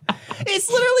 It's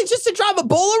literally just to drive a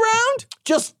bull around?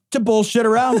 Just to bullshit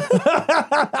around.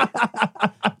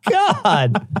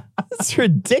 God, that's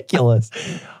ridiculous.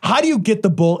 How do you get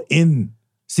the bull in,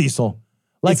 Cecil?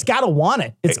 Like, it's got to want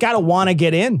it. It's got to want to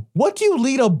get in. What do you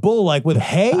lead a bull like with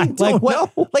hay? I don't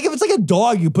know. Like if it's like a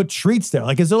dog, you put treats there.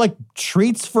 Like, is there like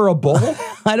treats for a bull?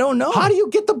 I don't know. How do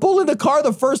you get the bull in the car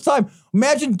the first time?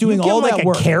 Imagine doing all that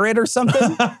work. A carrot or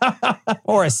something,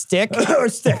 or a stick, or a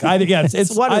stick.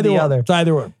 It's one or the other. It's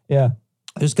either or. Yeah.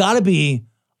 There's got to be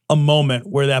a moment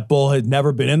where that bull had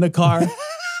never been in the car.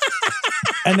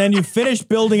 And then you finish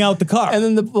building out the car. And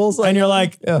then the bull's like, and you're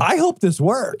like, I hope this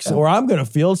works or I'm going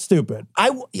to feel stupid.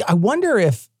 I wonder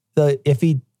if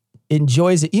he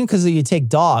enjoys it, even because you take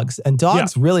dogs and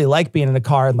dogs really like being in a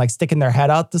car and like sticking their head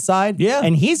out the side. Yeah.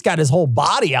 And he's got his whole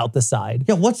body out the side.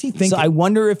 Yeah. What's he thinking? So I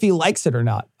wonder if he likes it or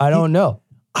not. I don't know.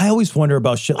 I always wonder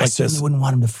about shit like this. I wouldn't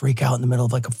want him to freak out in the middle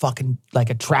of like a fucking, like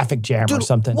a traffic jam or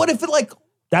something. What if it like,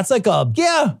 that's like a,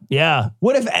 yeah.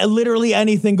 What if literally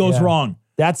anything goes wrong?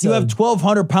 You have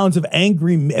 1,200 pounds of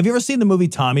angry. Have you ever seen the movie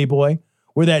Tommy Boy,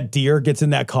 where that deer gets in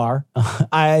that car?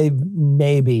 I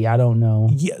don't know.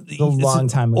 Yeah, it's a long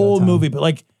time ago. Old movie, but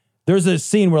like there's a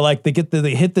scene where like they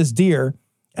hit this deer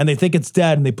and they think it's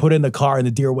dead and they put it in the car and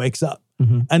the deer wakes up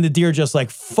and the deer just like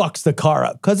fucks the car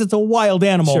up because it's a wild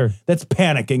animal that's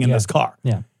panicking in this car.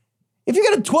 Yeah. If you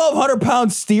got a 1,200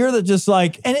 pound steer that just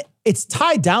like and it's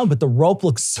tied down, but the rope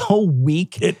looks so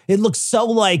weak. It looks so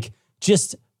like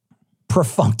just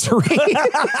perfunctory.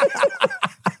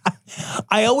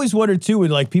 I always wonder too when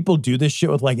like people do this shit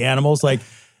with like animals, like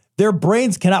their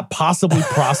brains cannot possibly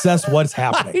process what's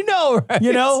happening. I know, right?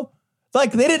 You know,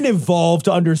 like they didn't evolve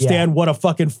to understand what a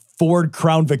fucking Ford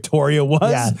Crown Victoria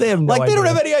was. Yeah, they have no idea. They don't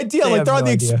have any idea. Like they're on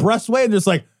the expressway and just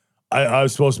like, I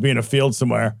was supposed to be in a field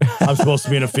somewhere. I'm supposed to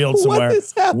be in a field somewhere. What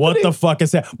is happening? What the fuck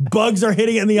is that? Bugs are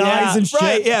hitting it in the eyes and shit.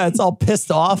 Right, yeah, it's all pissed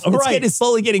off. It's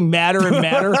slowly getting madder and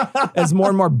madder as more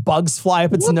and more bugs fly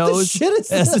up its nose. What the shit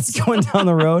is as this? it's going down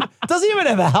the road. It doesn't even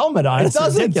have a helmet on. It's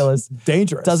ridiculous.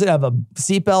 Dangerous. Doesn't have a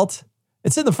seatbelt.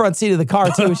 It's in the front seat of the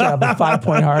car, too. It should have a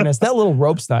 5-point harness. That little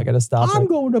rope's not going to stop it. I'm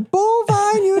going to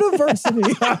Bovine University.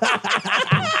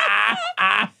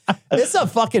 It's a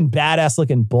fucking badass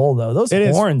looking bull, though. Those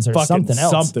horns are something else.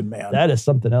 Something, man. That is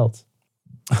something else.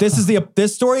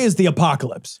 This story is the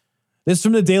apocalypse. This is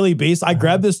from the Daily Beast. I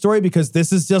grabbed this story because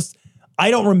this is just, I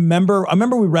don't remember. I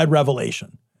remember we read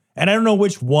Revelation, and I don't know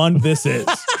which one this is.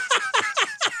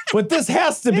 But this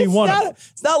has to be one of them.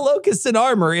 It's not locusts in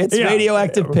armor. It's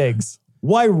radioactive pigs.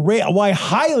 Why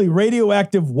highly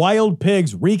radioactive wild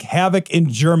pigs wreak havoc in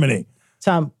Germany?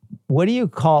 Tom,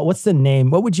 what's the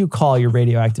name? What would you call your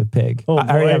radioactive pig? Oh, I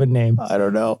already have a name. I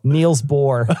don't know. Niels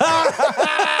Bohr.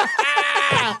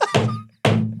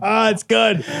 It's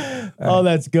good. Oh,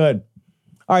 that's good.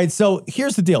 All right, so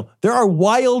here's the deal. There are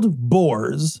wild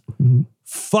boars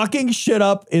fucking shit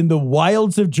up in the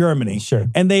wilds of Germany. Sure.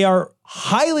 And they are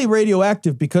highly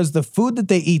radioactive because the food that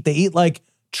they eat like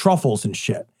truffles and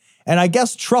shit. And I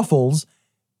guess truffles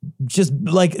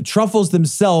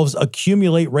themselves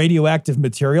accumulate radioactive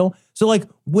material. So like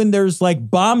when there's like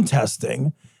bomb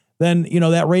testing, then,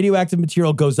 that radioactive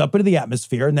material goes up into the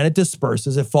atmosphere and then it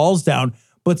disperses, it falls down.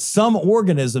 But some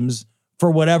organisms, for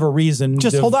whatever reason,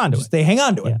 just hold on to it. They hang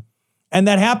on to it. Yeah. And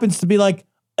that happens to be like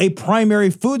a primary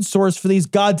food source for these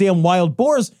goddamn wild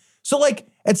boars. So like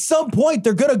at some point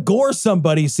they're going to gore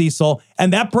somebody, Cecil,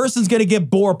 and that person's going to get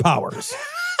boar powers.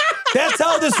 That's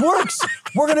how this works.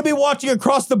 We're going to be watching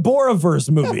Across the Boraverse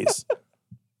movies.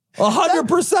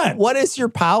 100%. What is your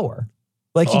power?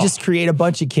 Like you just create a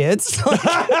bunch of kids?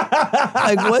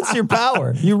 Like what's your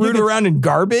power? You root around in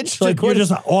garbage? Like you're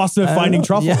just awesome at finding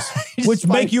truffles, which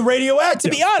make you radioactive.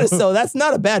 To be honest, though, that's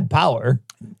not a bad power.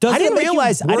 I didn't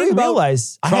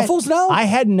realize truffles now. I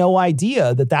had no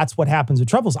idea that that's what happens with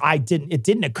truffles. It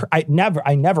didn't occur. I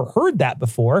never heard that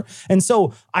before. And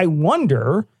so I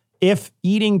wonder if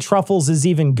eating truffles is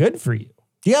even good for you.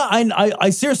 Yeah, I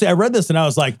seriously, I read this and I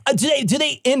was like, do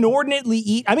they inordinately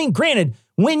eat? I mean, granted,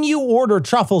 when you order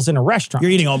truffles in a restaurant,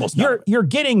 you're eating almost nothing. You're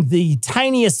getting the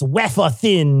tiniest wafer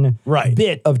thin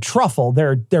bit of truffle.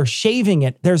 They're shaving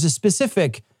it. There's a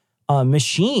specific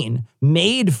machine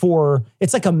made for,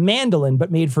 it's like a mandolin, but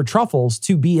made for truffles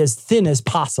to be as thin as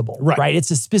possible. Right?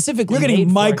 It's a specifically you're getting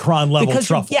micron level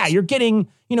truffles. You're getting,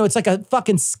 it's like a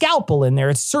fucking scalpel in there.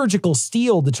 It's surgical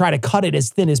steel to try to cut it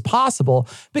as thin as possible.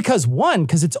 Because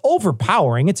it's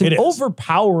overpowering. It's an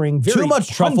overpowering, very too much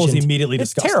truffles pungent. immediately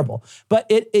disgusting. It's terrible. But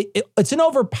it's an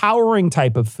overpowering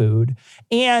type of food.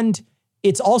 And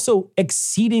it's also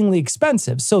exceedingly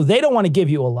expensive. So they don't want to give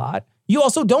you a lot. You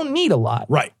also don't need a lot.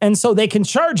 Right. And so they can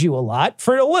charge you a lot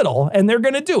for a little, and they're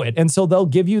going to do it. And so they'll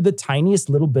give you the tiniest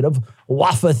little bit of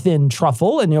wafer thin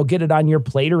truffle, and you'll get it on your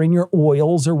plate or in your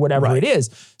oils or whatever it is.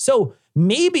 So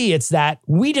maybe it's that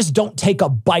we just don't take a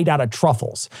bite out of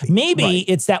truffles. Maybe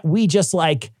it's that we just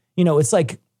like, it's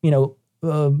like,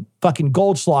 fucking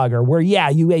Goldschlager, where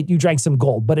you drank some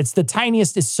gold, but it's the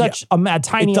tiniest. It's such a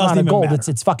tiny amount of gold.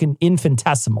 It's fucking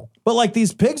infinitesimal. But like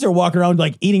these pigs are walking around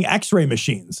like eating X-ray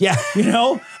machines. Yeah,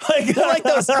 like they're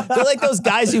like those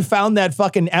guys who found that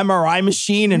fucking MRI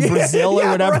machine in Brazil or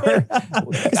whatever.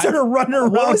 Right. Sort of running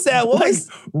around. What was that? What was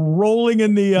rolling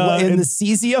in the the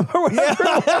cesium or whatever?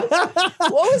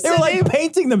 What was they were like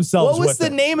painting themselves? What was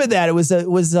the name of that? It was started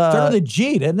with a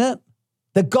G, didn't it?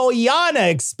 The Guyana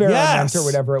experiment or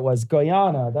whatever it was.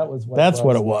 Guyana, that was what That's it was.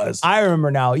 what it was. I remember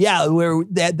now. Yeah, where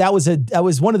that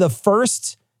was one of the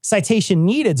first citation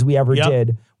neededs we ever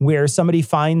did, where somebody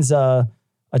finds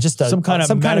some kind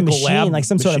of machine, like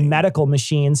some sort of medical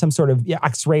machine, some sort of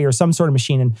X-ray or some sort of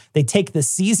machine, and they take the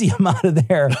cesium out of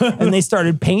there and they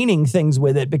started painting things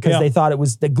with it because they thought it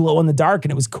was the glow in the dark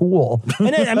and it was cool.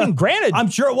 And then, I mean, granted, I'm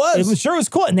sure it was. It was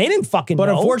cool, and they didn't fucking know. But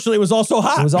unfortunately, it was also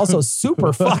hot. It was also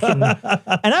super fucking.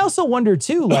 And I also wonder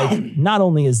too, like, not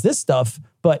only is this stuff,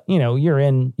 but you're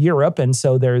in Europe, and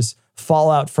so there's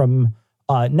fallout from.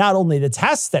 Not only the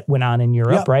tests that went on in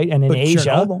Europe, right, and in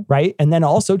Asia, Chernobyl. Right, and then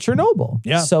also Chernobyl.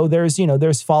 Yeah. So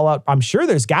there's fallout. I'm sure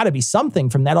there's got to be something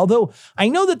from that. Although I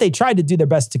know that they tried to do their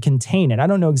best to contain it. I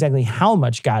don't know exactly how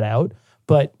much got out,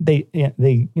 but they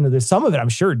there's some of it I'm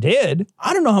sure did.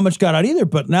 I don't know how much got out either.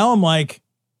 But now I'm like,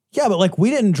 yeah, but like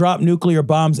we didn't drop nuclear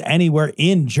bombs anywhere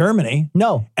in Germany.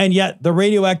 No, and yet the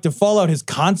radioactive fallout has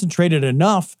concentrated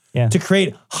enough. Yeah. To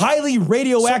create highly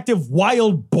radioactive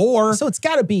wild boar. So it's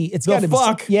got to be. It's got to be.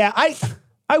 Fuck. Yeah,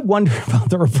 I wonder about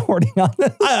the reporting on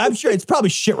this. I'm sure it's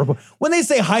probably shit report. When they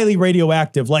say highly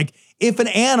radioactive, like if an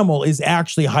animal is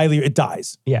actually it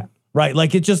dies. Yeah. Right.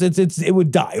 Like it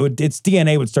would die. Its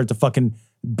DNA would start to fucking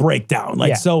break down.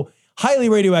 Like so, highly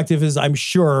radioactive is, I'm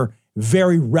sure,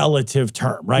 very relative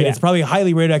term. Right. Yeah. It's probably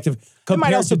highly radioactive. It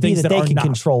might also be that they can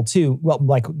control too. Well,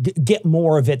 like get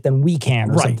more of it than we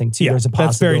can, or something too. Yeah, there's a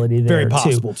possibility there, very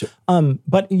possible too.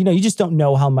 But you just don't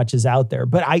know how much is out there.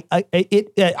 But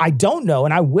I don't know,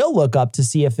 and I will look up to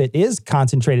see if it is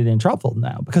concentrated in truffle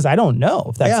now, because I don't know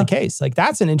if that's the case. Like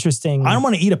that's an interesting. I don't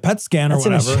want to eat a PET scan or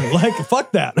whatever. Like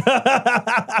fuck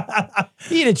that.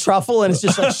 Eat a truffle and it's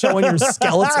just like showing your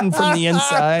skeleton from the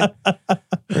inside.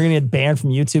 We're gonna get banned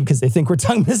from YouTube because they think we're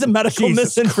talking medical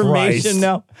misinformation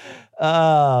now.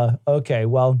 Okay.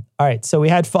 Well, all right. So we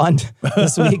had fun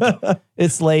this week.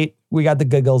 It's late. We got the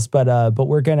giggles, but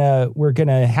we're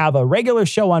gonna have a regular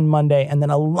show on Monday and then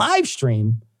a live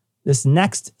stream this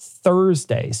next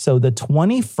Thursday. So the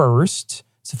 21st,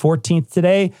 it's the 14th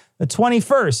today, the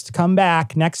 21st, come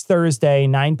back next Thursday,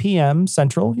 9 p.m.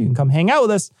 Central. You can come hang out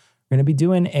with us. We're going to be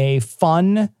doing a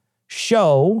fun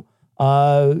show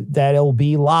that'll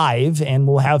be live, and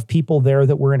we'll have people there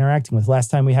that we're interacting with.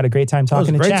 Last time we had a great time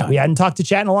talking to chat. We hadn't talked to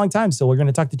chat in a long time, so we're going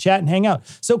to talk to chat and hang out.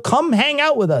 So come hang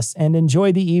out with us and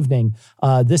enjoy the evening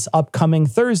this upcoming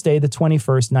Thursday, the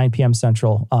 21st, 9 p.m.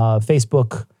 Central.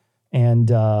 Facebook,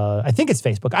 and I think it's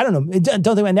Facebook. I don't know.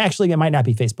 Don't think, and actually, it might not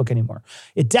be Facebook anymore.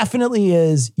 It definitely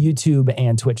is YouTube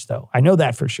and Twitch, though. I know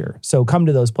that for sure. So come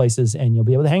to those places, and you'll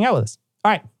be able to hang out with us.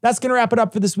 All right, that's going to wrap it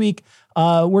up for this week.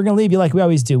 We're going to leave you like we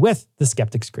always do with the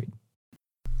Skeptic's Creed.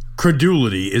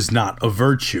 Credulity is not a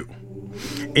virtue.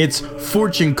 It's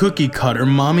fortune cookie cutter,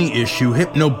 mommy issue,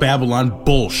 hypno-Babylon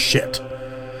bullshit.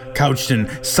 Couched in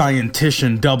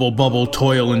scientician, double bubble,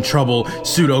 toil and trouble,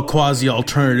 pseudo quasi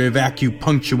alternative,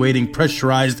 acupunctuating,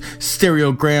 pressurized,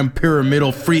 stereogram,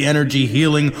 pyramidal, free energy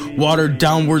healing, watered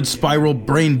downward spiral,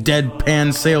 brain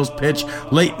deadpan sales pitch,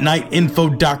 late night info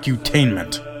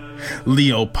docutainment.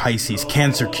 Leo, Pisces,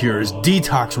 cancer cures,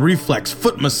 detox, reflex,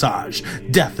 foot massage,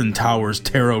 death and towers,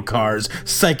 tarot cards,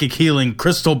 psychic healing,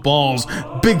 crystal balls,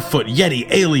 Bigfoot, Yeti,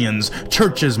 aliens,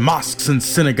 churches, mosques and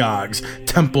synagogues,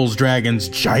 temples, dragons,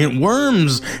 giant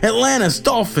worms, Atlantis,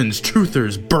 dolphins,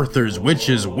 truthers, birthers,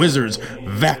 witches, wizards,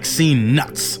 vaccine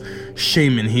nuts,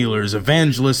 shaman healers,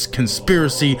 evangelists,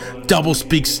 conspiracy,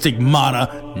 doublespeak,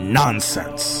 stigmata,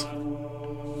 nonsense.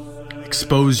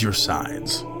 Expose your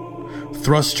sides.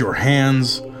 Thrust your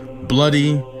hands,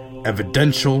 bloody,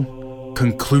 evidential,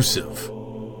 conclusive.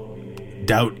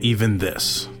 Doubt even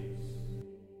this.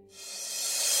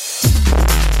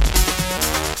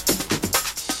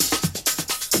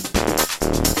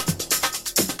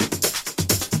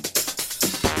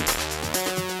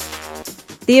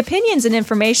 The opinions and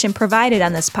information provided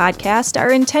on this podcast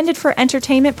are intended for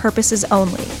entertainment purposes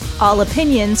only. All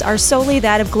opinions are solely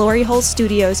that of Glory Hole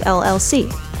Studios,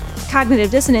 LLC.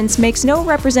 Cognitive Dissonance makes no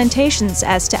representations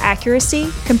as to accuracy,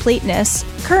 completeness,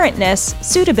 currentness,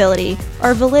 suitability,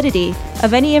 or validity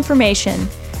of any information,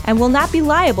 and will not be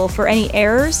liable for any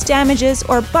errors, damages,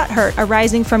 or butthurt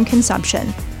arising from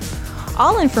consumption.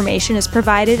 All information is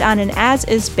provided on an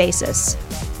as-is basis.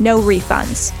 No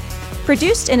refunds.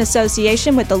 Produced in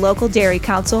association with the local Dairy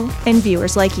Council and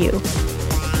viewers like you.